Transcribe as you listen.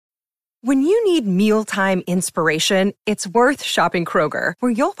When you need mealtime inspiration, it's worth shopping Kroger,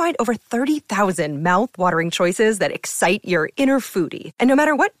 where you'll find over 30,000 mouth-watering choices that excite your inner foodie. And no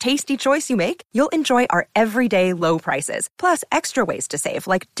matter what tasty choice you make, you'll enjoy our everyday low prices, plus extra ways to save,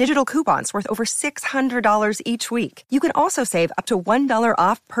 like digital coupons worth over $600 each week. You can also save up to $1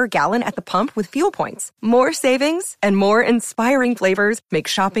 off per gallon at the pump with fuel points. More savings and more inspiring flavors make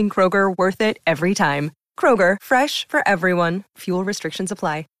shopping Kroger worth it every time. Kroger, fresh for everyone. Fuel restrictions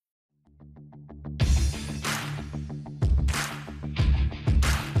apply.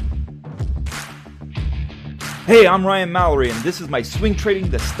 Hey, I'm Ryan Mallory, and this is my Swing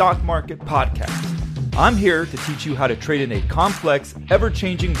Trading the Stock Market podcast. I'm here to teach you how to trade in a complex,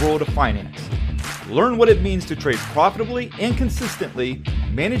 ever-changing world of finance. Learn what it means to trade profitably and consistently,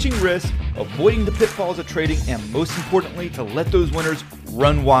 managing risk, avoiding the pitfalls of trading, and most importantly, to let those winners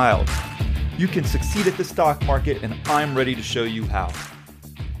run wild. You can succeed at the stock market, and I'm ready to show you how.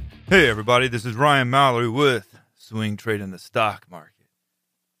 Hey everybody, this is Ryan Mallory with Swing Trading the Stock Market.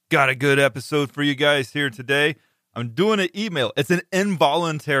 Got a good episode for you guys here today. I'm doing an email. It's an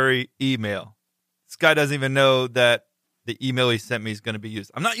involuntary email. This guy doesn't even know that the email he sent me is going to be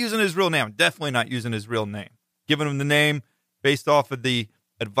used. I'm not using his real name. I'm definitely not using his real name. Giving him the name based off of the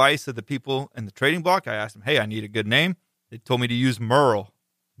advice of the people in the trading block. I asked him, hey, I need a good name. They told me to use Merle.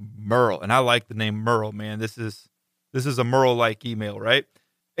 Merle. And I like the name Merle, man. This is a Merle-like email, right?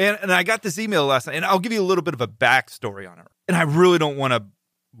 And I got this email last night, and I'll give you a little bit of a backstory on it. And I really don't want to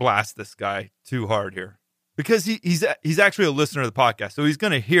blast this guy too hard here because he's actually a listener to the podcast, so he's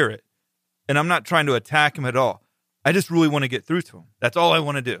going to hear it. And I'm not trying to attack him at all. I just really want to get through to him. That's all I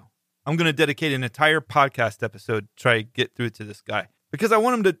want to do. I'm going to dedicate an entire podcast episode to try to get through to this guy because I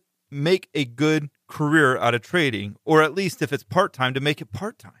want him to make a good career out of trading, or at least if it's part-time, to make it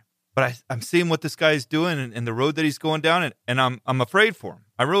part-time. But I'm seeing what this guy is doing and the road that he's going down, and I'm afraid for him.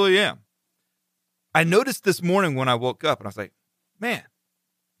 I really am. I noticed this morning when I woke up, and I was like, man,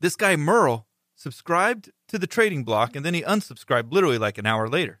 this guy Merle subscribed to the trading block, and then he unsubscribed literally like an hour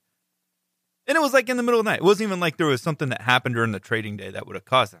later. And it was like in the middle of the night. It wasn't even like there was something that happened during the trading day that would have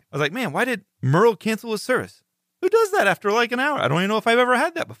caused that. I was like, man, why did Merle cancel his service? Who does that after like an hour? I don't even know if I've ever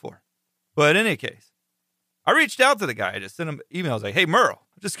had that before. But in any case, I reached out to the guy. I just sent him emails like, hey, Merle,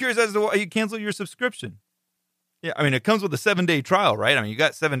 I'm just curious as to why you canceled your subscription. Yeah, I mean, it comes with a 7-day trial, right? I mean, you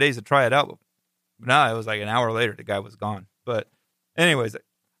got 7 days to try it out. But now it was like an hour later, the guy was gone. But anyways,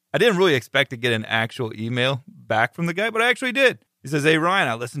 I didn't really expect to get an actual email back from the guy, but I actually did. He says, hey, Ryan,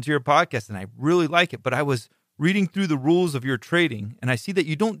 I listened to your podcast and I really like it, but I was reading through the rules of your trading and I see that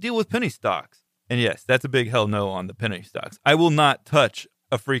you don't deal with penny stocks. And yes, that's a big hell no on the penny stocks. I will not touch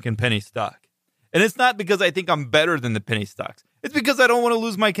a freaking penny stock. And it's not because I think I'm better than the penny stocks. It's because I don't want to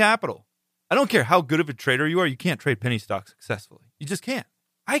lose my capital. I don't care how good of a trader you are. You can't trade penny stocks successfully. You just can't.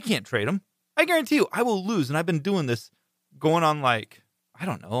 I can't trade them. I guarantee you I will lose. And I've been doing this going on like, I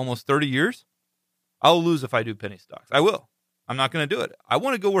don't know, almost 30 years. I'll lose if I do penny stocks. I will. I'm not going to do it. I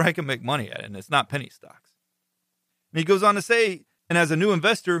want to go where I can make money at it, and it's not penny stocks. And he goes on to say, and as a new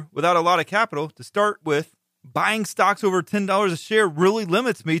investor without a lot of capital, to start with, buying stocks over $10 a share really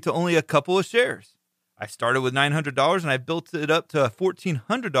limits me to only a couple of shares. I started with $900 and I built it up to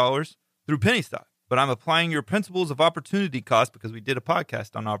 $1,400 through penny stock. But I'm applying your principles of opportunity cost because we did a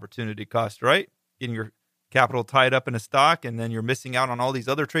podcast on opportunity cost, right? Getting your capital tied up in a stock, and then you're missing out on all these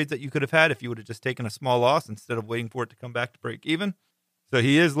other trades that you could have had if you would have just taken a small loss instead of waiting for it to come back to break even. So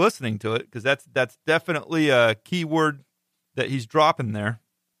he is listening to it because that's definitely a key word that he's dropping there.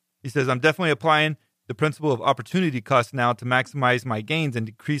 He says, I'm definitely applying the principle of opportunity cost now to maximize my gains and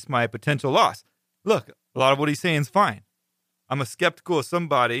decrease my potential loss. Look, a lot of what he's saying is fine. I'm a skeptical of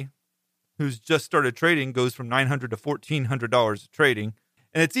somebody who's just started trading, goes from $900 to $1,400 trading.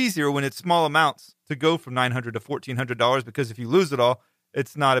 And it's easier when it's small amounts to go from $900 to $1,400 because if you lose it all,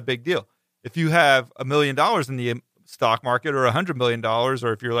 it's not a big deal. If you have $1 million in the stock market or $100 million,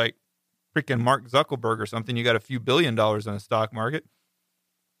 or if you're like freaking Mark Zuckerberg or something, you got a few $1 billion in the stock market,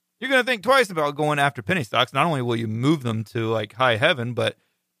 you're going to think twice about going after penny stocks. Not only will you move them to like high heaven, but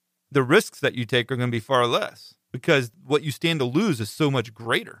the risks that you take are going to be far less because what you stand to lose is so much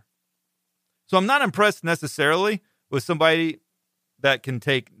greater. So I'm not impressed necessarily with somebody that can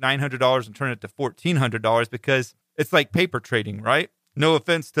take $900 and turn it to $1,400 because it's like paper trading, right? No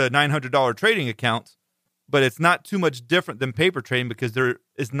offense to $900 trading accounts, but it's not too much different than paper trading because there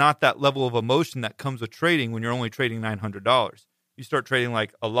is not that level of emotion that comes with trading when you're only trading $900. You start trading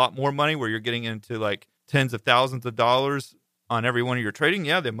like a lot more money where you're getting into like tens of thousands of dollars on every one of your trading.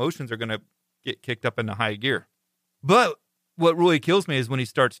 Yeah, the emotions are going to get kicked up into high gear. But what really kills me is when he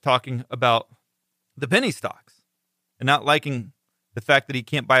starts talking about the penny stocks and not liking the fact that he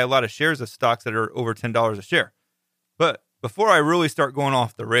can't buy a lot of shares of stocks that are over $10 a share. But before I really start going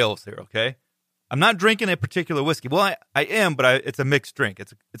off the rails here, okay, I'm not drinking a particular whiskey. Well, I am, but it's a mixed drink.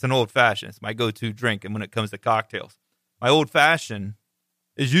 It's an old-fashioned. It's my go-to drink, and when it comes to cocktails. My old-fashioned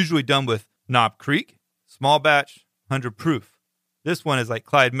is usually done with Knob Creek, small batch, 100 proof. This one is like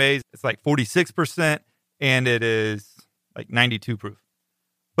Clyde Mays. It's like 46%, and it is like 92 proof.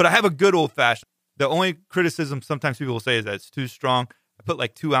 But I have a good old-fashioned. The only criticism sometimes people will say is that it's too strong. I put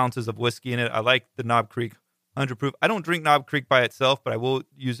like 2 ounces of whiskey in it. I like the Knob Creek 100 proof. I don't drink Knob Creek by itself, but I will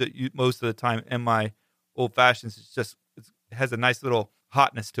use it most of the time in my old-fashions. It has a nice little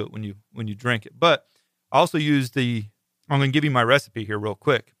hotness to it when you drink it. But I also use I'm going to give you my recipe here real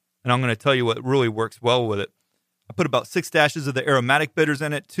quick, and I'm going to tell you what really works well with it. I put about 6 dashes of the aromatic bitters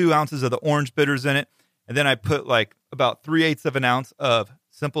in it, 2 ounces of the orange bitters in it, and then I put like about 3/8 of an ounce of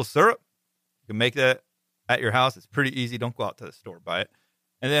simple syrup. You can make that at your house. It's pretty easy. Don't go out to the store, buy it.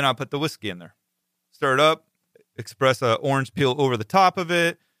 And then I'll put the whiskey in there. Stir it up, express an orange peel over the top of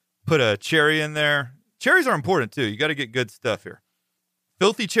it, put a cherry in there. Cherries are important too. You got to get good stuff here.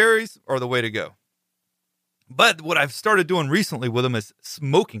 Filthy cherries are the way to go. But what I've started doing recently with them is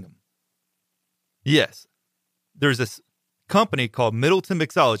smoking them. Yes. There's this company called Middleton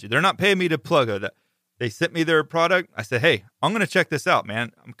Mixology. They're not paying me to plug it. They sent me their product. I said, hey, I'm going to check this out,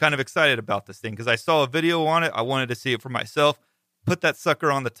 man. I'm kind of excited about this thing because I saw a video on it. I wanted to see it for myself. Put that sucker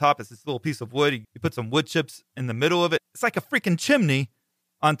on the top. It's this little piece of wood. You put some wood chips in the middle of it. It's like a freaking chimney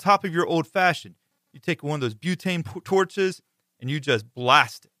on top of your old-fashioned. You take one of those butane torches and you just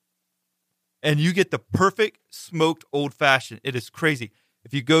blast it. And you get the perfect smoked old-fashioned. It is crazy.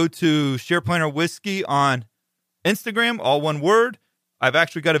 If you go to Share Planner Whiskey on Instagram, all one word, I've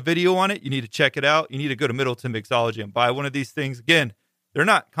actually got a video on it. You need to check it out. You need to go to Middleton Mixology and buy one of these things. Again, they're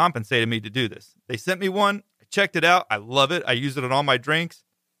not compensating me to do this. They sent me one. I checked it out. I love it. I use it on all my drinks.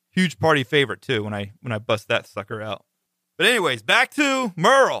 Huge party favorite, too, when I bust that sucker out. But anyways, back to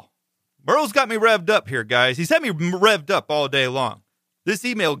Merle. Merle's got me revved up here, guys. He's had me revved up all day long. This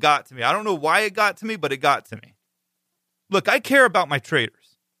email got to me. I don't know why it got to me, but it got to me. Look, I care about my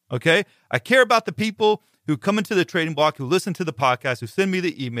traders, okay? I care about the people who come into the trading block, who listen to the podcast, who send me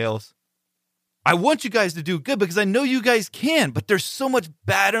the emails. I want you guys to do good because I know you guys can, but there's so much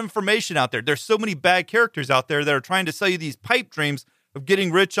bad information out there. There's so many bad characters out there that are trying to sell you these pipe dreams of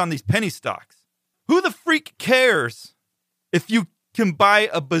getting rich on these penny stocks. Who the freak cares if you can buy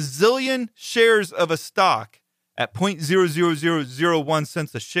a bazillion shares of a stock at 0.00001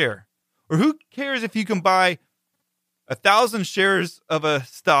 cents a share? Or who cares if you can buy 1,000 shares of a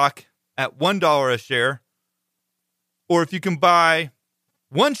stock at $1 a share? Or if you can buy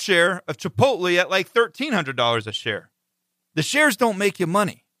 1 share of Chipotle at like $1,300 a share? The shares don't make you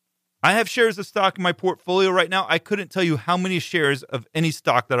money. I have shares of stock in my portfolio right now. I couldn't tell you how many shares of any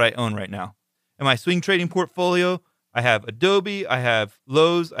stock that I own right now. In my swing trading portfolio, I have Adobe, I have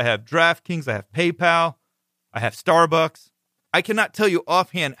Lowe's, I have DraftKings, I have PayPal, I have Starbucks. I cannot tell you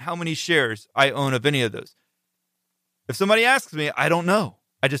offhand how many shares I own of any of those. If somebody asks me, I don't know.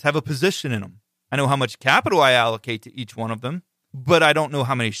 I just have a position in them. I know how much capital I allocate to each one of them, but I don't know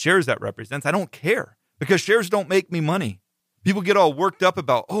how many shares that represents. I don't care because shares don't make me money. People get all worked up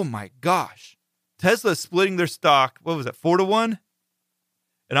about, oh my gosh, Tesla's splitting their stock. What was it, 4-1?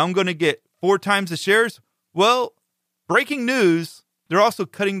 And I'm going to get 4 times the shares. Well, breaking news, they're also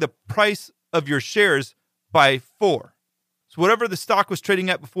cutting the price of your shares by 4. So whatever the stock was trading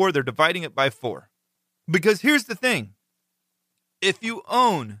at before, they're dividing it by 4. Because here's the thing. If you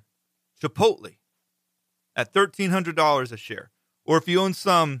own Chipotle at $1,300 a share, or if you own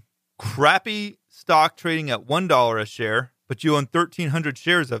some crappy stock trading at $1 a share, but you own 1,300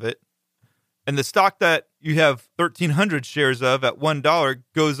 shares of it, and the stock that you have 1,300 shares of at $1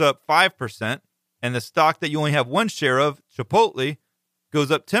 goes up 5%, and the stock that you only have 1 share of, Chipotle,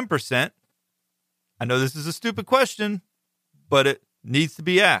 goes up 10%. I know this is a stupid question, but it needs to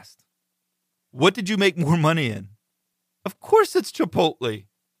be asked. What did you make more money in? Of course it's Chipotle.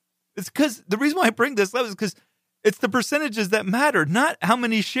 It's because the reason why I bring this up is because it's the percentages that matter, not how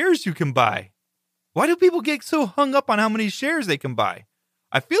many shares you can buy. Why do people get so hung up on how many shares they can buy?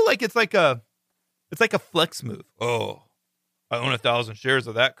 I feel like it's like a flex move. Oh, I own 1,000 shares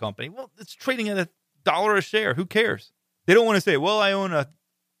of that company. Well, it's trading at $1 a share. Who cares? They don't want to say, well, I own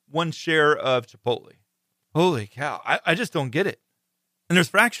 1 share of Chipotle. Holy cow. I just don't get it. And there's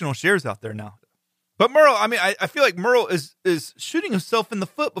fractional shares out there now. But Merle, I mean, I feel like Merle is shooting himself in the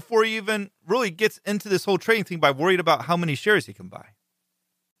foot before he even really gets into this whole trading thing by worried about how many shares he can buy.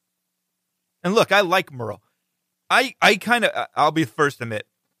 And look, I like Merle. I'll be the first to admit,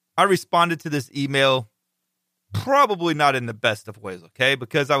 I responded to this email probably not in the best of ways, okay?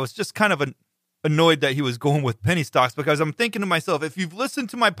 Because I was just kind of annoyed that he was going with penny stocks, because I'm thinking to myself, if you've listened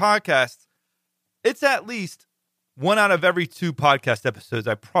to my podcasts, it's at least 1 out of every 2 podcast episodes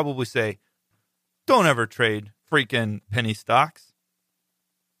I probably say, don't ever trade freaking penny stocks.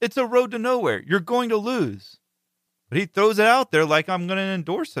 It's a road to nowhere. You're going to lose. But he throws it out there like I'm going to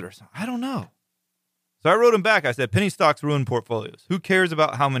endorse it or something. I don't know. So I wrote him back. I said, penny stocks ruin portfolios. Who cares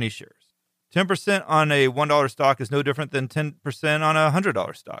about how many shares? 10% on a $1 stock is no different than 10% on a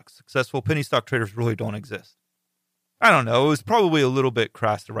 $100 stock. Successful penny stock traders really don't exist. I don't know. It was probably a little bit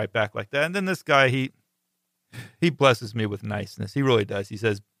crass to write back like that. And then this guy, he blesses me with niceness. He really does. He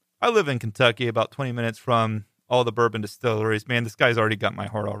says, I live in Kentucky, about 20 minutes from all the bourbon distilleries. Man, this guy's already got my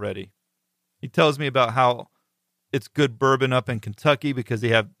heart already. He tells me about how it's good bourbon up in Kentucky because they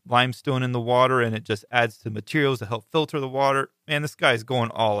have limestone in the water and it just adds to materials to help filter the water. Man, this guy's going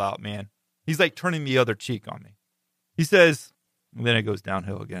all out, man. He's like turning the other cheek on me. He says, and then it goes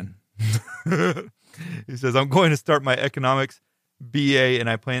downhill again. He says, I'm going to start my economics BA and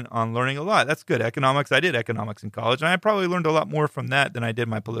I plan on learning a lot. That's good. Economics. I did economics in college and I probably learned a lot more from that than I did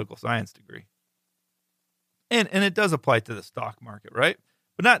my political science degree. And it does apply to the stock market, right?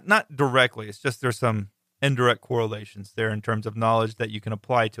 But not directly. It's just there's some indirect correlations there in terms of knowledge that you can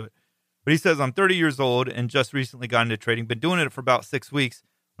apply to it. But he says, I'm 30 years old and just recently got into trading. Been doing it for about 6 weeks.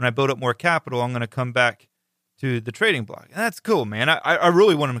 When I build up more capital, I'm going to come back to the trading blog. And that's cool, man. I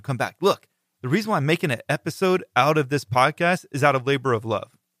really want him to come back. Look, the reason why I'm making an episode out of this podcast is out of labor of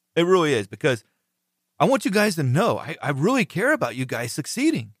love. It really is, because I want you guys to know I really care about you guys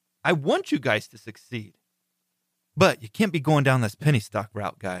succeeding. I want you guys to succeed. But you can't be going down this penny stock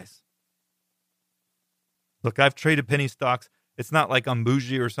route, guys. Look, I've traded penny stocks. It's not like I'm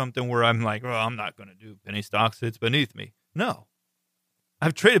bougie or something where I'm like, well, I'm not going to do penny stocks. It's beneath me. No.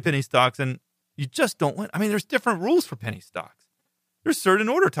 I've traded penny stocks and you just don't win. I mean, there's different rules for penny stocks. There's certain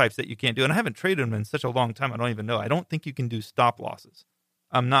order types that you can't do. And I haven't traded them in such a long time. I don't even know. I don't think you can do stop losses.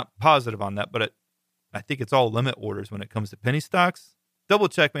 I'm not positive on that, but I think it's all limit orders when it comes to penny stocks. Double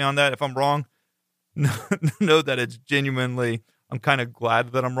check me on that. If I'm wrong, know that it's genuinely, I'm kind of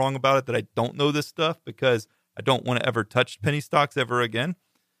glad that I'm wrong about it, that I don't know this stuff, because I don't want to ever touch penny stocks ever again.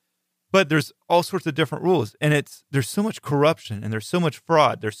 But there's all sorts of different rules, and there's so much corruption and there's so much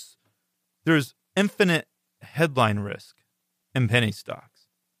fraud. There's infinite headline risk in penny stocks.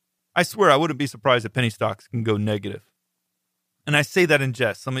 I swear I wouldn't be surprised if penny stocks can go negative. And I say that in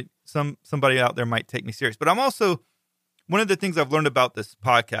jest. Somebody out there might take me serious. But I'm also, one of the things I've learned about this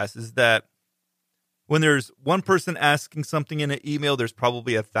podcast is that when there's one person asking something in an email, there's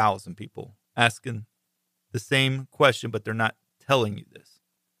probably 1,000 people asking the same question, but they're not telling you this.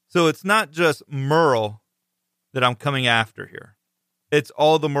 So it's not just Merle that I'm coming after here. It's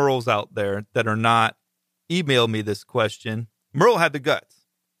all the Merles out there that are not email me this question. Merle had the guts,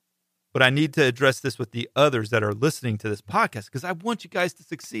 but I need to address this with the others that are listening to this podcast because I want you guys to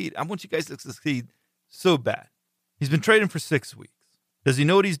succeed. I want you guys to succeed so bad. He's been trading for 6 weeks. Does he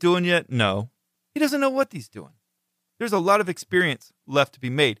know what he's doing yet? No. He doesn't know what he's doing. There's a lot of experience left to be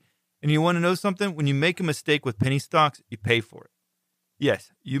made. And you want to know something? When you make a mistake with penny stocks, you pay for it.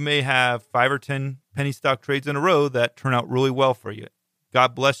 Yes, you may have 5 or 10 penny stock trades in a row that turn out really well for you.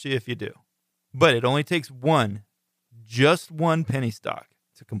 God bless you if you do. But it only takes just one penny stock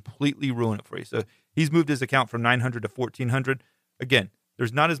to completely ruin it for you. So he's moved his account from $900 to $1,400. Again,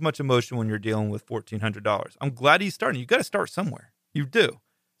 there's not as much emotion when you're dealing with $1,400. I'm glad he's starting. You got to start somewhere. You do.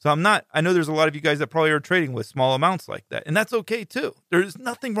 So I know there's a lot of you guys that probably are trading with small amounts like that. And that's okay too. There's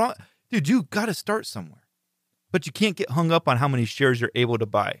nothing wrong. Dude, you got to start somewhere. But you can't get hung up on how many shares you're able to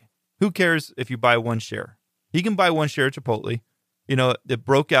buy. Who cares if you buy one share? He can buy one share of Chipotle. You know, it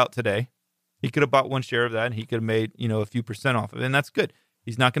broke out today. He could have bought one share of that and he could have made, a few percent off of it. And that's good.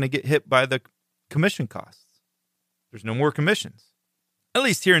 He's not going to get hit by the commission costs. There's no more commissions, at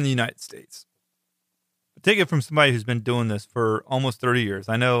least here in the United States. But take it from somebody who's been doing this for almost 30 years.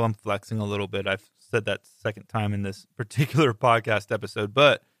 I know I'm flexing a little bit. I've said that second time in this particular podcast episode,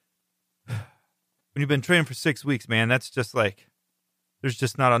 but when you've been trading for 6 weeks, man, that's just like, there's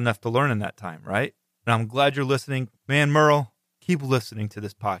just not enough to learn in that time, right? And I'm glad you're listening. Man, Merle, keep listening to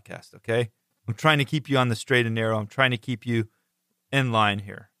this podcast, okay? I'm trying to keep you on the straight and narrow. I'm trying to keep you in line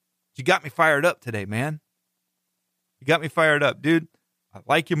here. You got me fired up today, man. You got me fired up, dude. I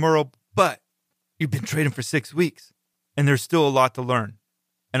like you, Merle, but you've been trading for 6 weeks, and there's still a lot to learn.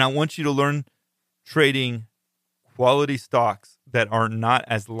 And I want you to learn trading quality stocks that are not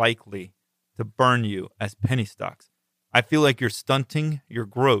as likely to burn you as penny stocks. I feel like you're stunting your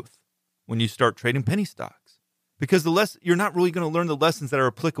growth when you start trading penny stocks because you're not really going to learn the lessons that are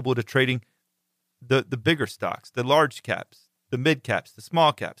applicable to trading the bigger stocks, the large caps, the mid caps, the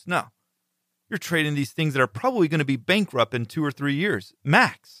small caps. No. You're trading these things that are probably going to be bankrupt in 2 or 3 years,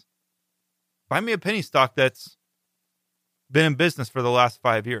 max. Buy me a penny stock that's been in business for the last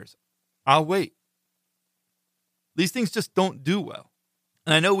 5 years. I'll wait. These things just don't do well.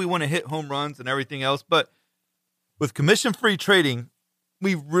 And I know we want to hit home runs and everything else, but with commission-free trading,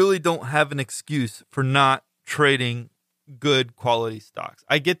 we really don't have an excuse for not trading good quality stocks.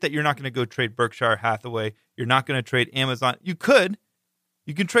 I get that you're not going to go trade Berkshire Hathaway. You're not going to trade Amazon. You could.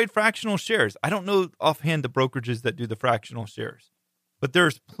 You can trade fractional shares. I don't know offhand the brokerages that do the fractional shares, but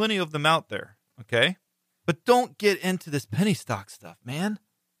there's plenty of them out there, okay? But don't get into this penny stock stuff, man.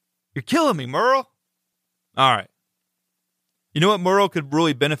 You're killing me, Merle. All right. You know what Merle could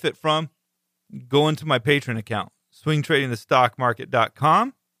really benefit from? Go into my Patreon account,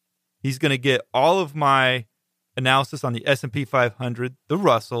 swingtradingthestockmarket.com. He's going to get all of my analysis on the S&P 500, the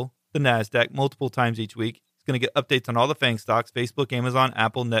Russell, the NASDAQ multiple times each week. He's going to get updates on all the FANG stocks, Facebook, Amazon,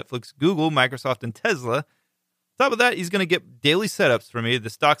 Apple, Netflix, Google, Microsoft, and Tesla. On top of that, he's going to get daily setups for me,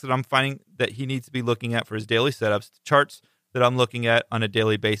 the stocks that I'm finding that he needs to be looking at for his daily setups, the charts that I'm looking at on a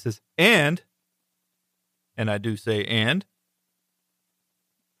daily basis, and I do say and,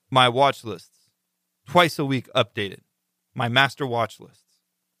 my watch lists, twice a week updated. My master watch lists,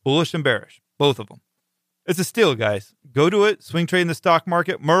 bullish and bearish, both of them. It's a steal, guys. Go to it. Swing Trading the Stock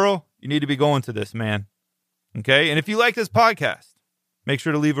Market. Merle, you need to be going to this, man. Okay? And if you like this podcast, make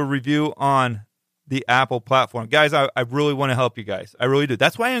sure to leave a review on the Apple platform. Guys, I really want to help you guys. I really do.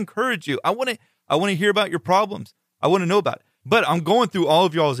 That's why I encourage you. I want to hear about your problems. I want to know about it. But I'm going through all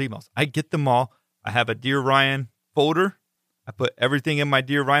of y'all's emails. I get them all. I have a Dear Ryan folder. I put everything in my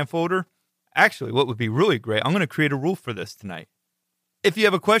Dear Ryan folder. Actually, what would be really great, I'm going to create a rule for this tonight. If you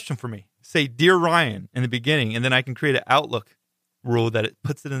have a question for me, say Dear Ryan in the beginning, and then I can create an Outlook rule that it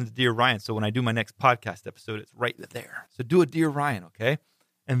puts it in the Dear Ryan. So when I do my next podcast episode, it's right there. So do a Dear Ryan, okay?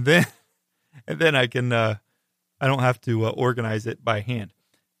 And then I can, I don't have to organize it by hand.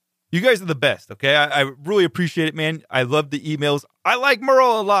 You guys are the best, okay? I really appreciate it, man. I love the emails. I like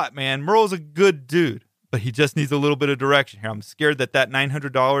Merle a lot, man. Merle's a good dude, but he just needs a little bit of direction here. I'm scared that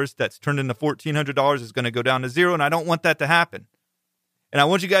 $900 that's turned into $1,400 is going to go down to zero, and I don't want that to happen. And I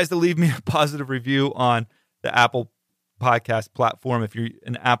want you guys to leave me a positive review on the Apple podcast platform. If you're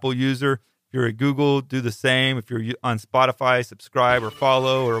an Apple user, if you're a Google, do the same. If you're on Spotify, subscribe or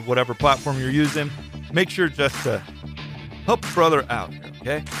follow or whatever platform you're using. Make sure just to help a brother out here,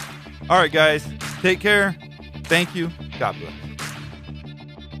 okay? All right, guys. Take care. Thank you. God bless.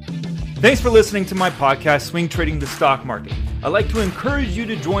 Thanks for listening to my podcast, Swing Trading the Stock Market. I'd like to encourage you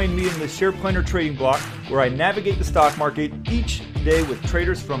to join me in the Share Planner Trading Block, where I navigate the stock market each day with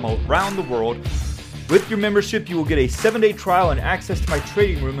traders from around the world. With your membership, you will get a 7-day trial and access to my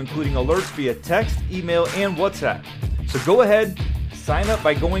trading room, including alerts via text, email, and WhatsApp. So go ahead, sign up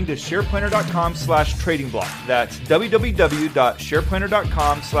by going to shareplanner.com/tradingblock. That's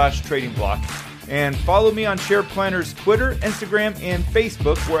www.shareplanner.com/tradingblock. And follow me on Share Planner's Twitter, Instagram, and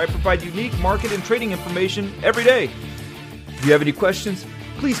Facebook, where I provide unique market and trading information every day. If you have any questions,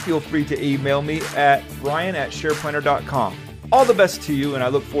 please feel free to email me at ryan@shareplanner.com. All the best to you, and I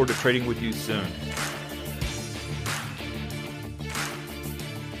look forward to trading with you soon.